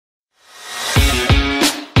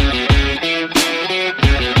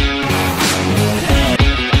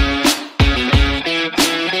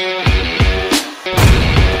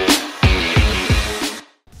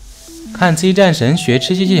看吃鸡战神，学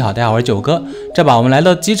吃鸡技巧。大家好，我是九哥。这把我们来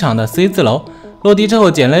到机场的 C 字楼，落地之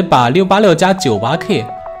后捡了一把686加 98K。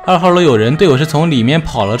2号楼有人，队友是从里面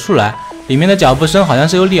跑了出来，里面的脚步声好像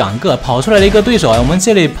是有2个，跑出来的一个对手，我们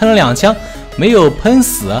这里喷了2枪，没有喷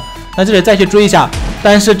死。那这里再去追一下，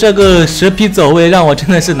但是这个蛇皮走位让我真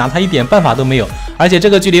的是拿他一点办法都没有，而且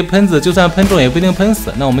这个距离喷子就算喷中也不一定喷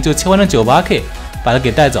死。那我们就切换成 98K 把他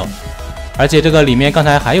给带走。而且这个里面刚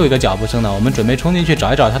才还有一个脚步声呢，我们准备冲进去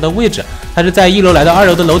找一找他的位置。他是在1楼来到2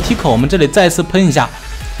楼的楼梯口，我们这里再次喷一下，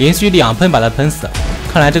连续2喷把他喷死。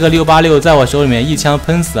看来这个686在我手里面一枪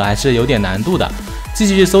喷死还是有点难度的。继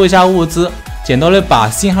续去搜一下物资，捡到了一把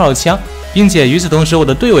信号枪，并且与此同时我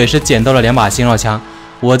的队友也是捡到了2把信号枪。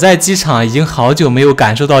我在机场已经好久没有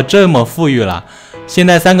感受到这么富裕了。现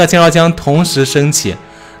在3个信号枪同时升起，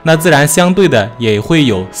那自然相对的也会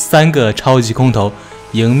有3个超级空投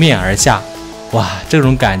迎面而下。哇，这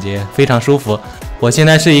种感觉非常舒服。我现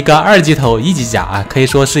在是一个2级头1级甲啊，可以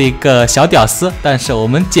说是一个小屌丝。但是我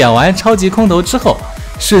们捡完超级空投之后，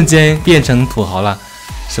瞬间变成土豪了，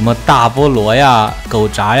什么大菠萝呀、狗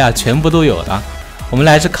杂呀，全部都有了。我们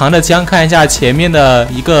来是扛着枪看一下前面的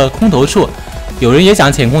一个空投处，有人也想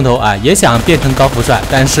捡空投啊，也想变成高富帅，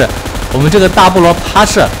但是我们这个大菠萝趴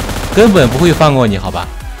射根本不会放过你，好吧？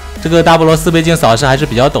这个大菠萝4倍镜扫射还是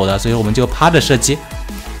比较陡的，所以我们就趴着射击。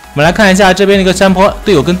我们来看一下这边的一个山坡，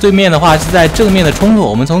队友跟对面的话是在正面的冲突，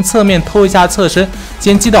我们从侧面偷一下侧身，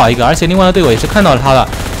先击倒一个，而且另外的队友也是看到了他了，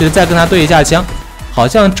就是再跟他对一下枪。好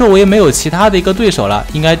像周围没有其他的一个对手了，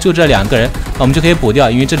应该就这2个人，那我们就可以补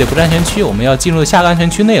掉，因为这里不是安全区，我们要进入下个安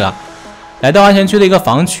全区内了。来到安全区的一个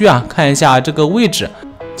防区啊，看一下这个位置，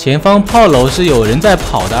前方炮楼是有人在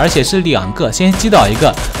跑的，而且是2个，先击倒一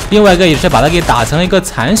个，另外一个也是把他给打成了一个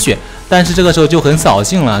残血。但是这个时候就很扫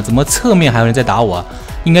兴了，怎么侧面还有人在打我？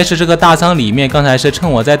应该是这个大仓里面刚才是趁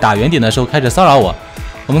我在打圆点的时候开始骚扰我。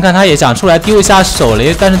我们看他也想出来丢一下手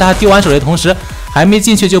雷，但是他丢完手雷同时还没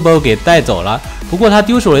进去就把我给带走了。不过他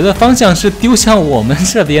丢手雷的方向是丢向我们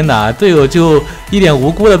这边的，队友就一脸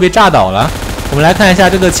无辜的被炸倒了。我们来看一下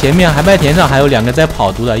这个前面海麦田上还有2个在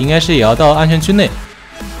跑毒的，应该是也要到安全区内。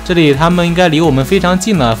这里他们应该离我们非常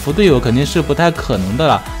近了，扶队友肯定是不太可能的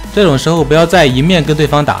了。这种时候不要在一面跟对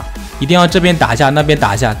方打，一定要这边打一下那边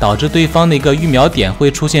打一下，导致对方的一个预瞄点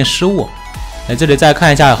会出现失误。来这里再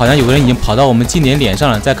看一下，好像有个人已经跑到我们近点脸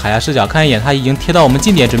上了，再卡一下视角看一眼，他已经贴到我们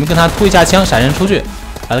近点，准备跟他突一下枪，闪人出去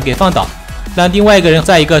把他给放倒。但另外一个人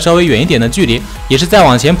在一个稍微远一点的距离，也是在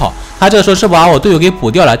往前跑，他这个时候是把我队友给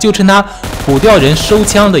补掉了，就趁他补掉人收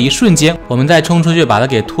枪的一瞬间，我们再冲出去把他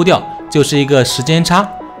给突掉，就是一个时间差。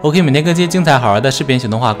OK， 每天更新精彩好玩的视频，喜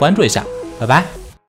欢的话关注一下，拜拜。